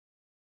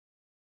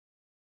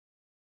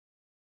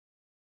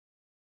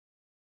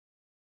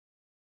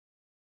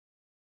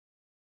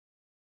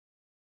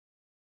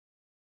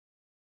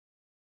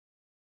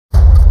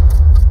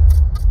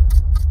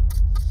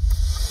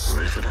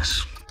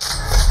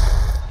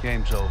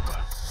Game's over.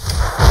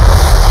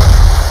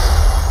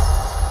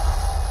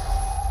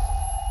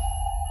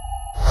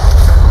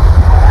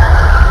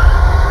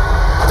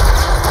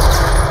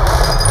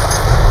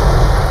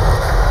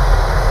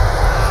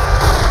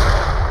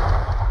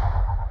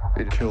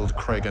 It killed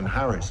Craig and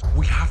Harris.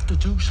 We have to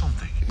do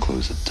something.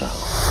 Close it down.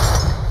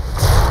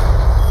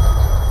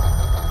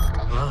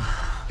 Hello?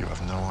 You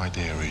have no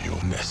idea who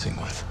you're messing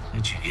with.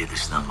 Did you hear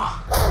this number?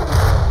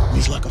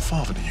 He's like a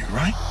father to you,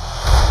 right?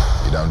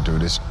 You don't do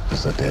this,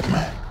 it's a dead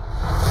man.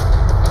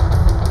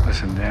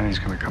 Listen, Danny's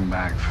gonna come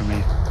back for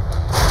me.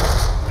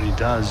 When he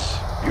does,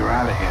 you're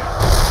out of here.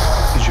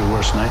 He's your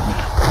worst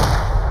nightmare.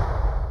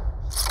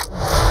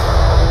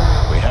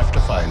 We have to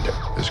find him.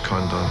 This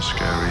con don't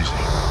scare easy.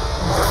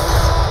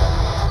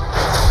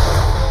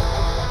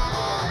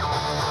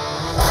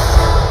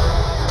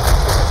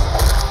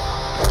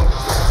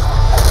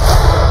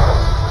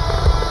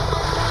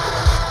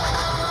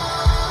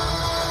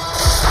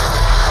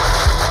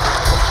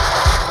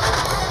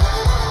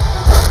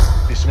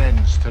 This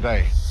ends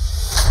today.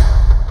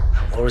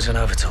 The war isn't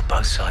over till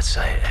both sides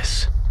say it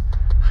is.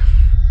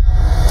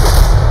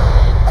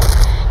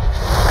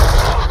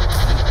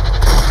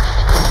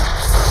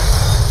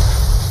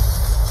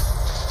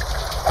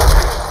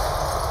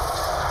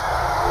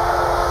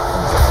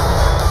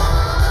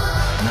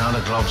 Now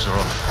the gloves are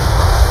off.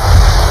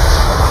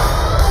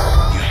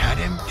 You had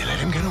him, you let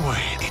him get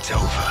away. It's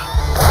over. All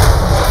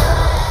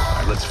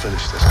right, let's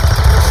finish this.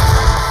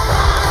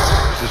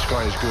 This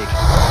guy is good.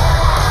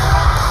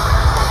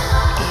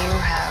 You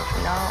have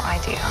no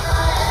idea.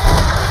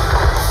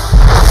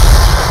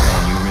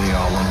 Man, you really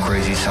are one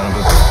crazy son of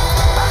a...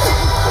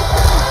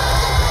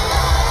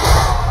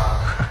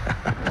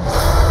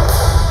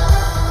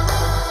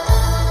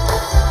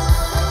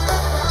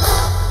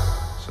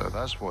 So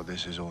that's what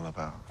this is all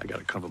about. I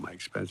gotta cover my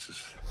expenses.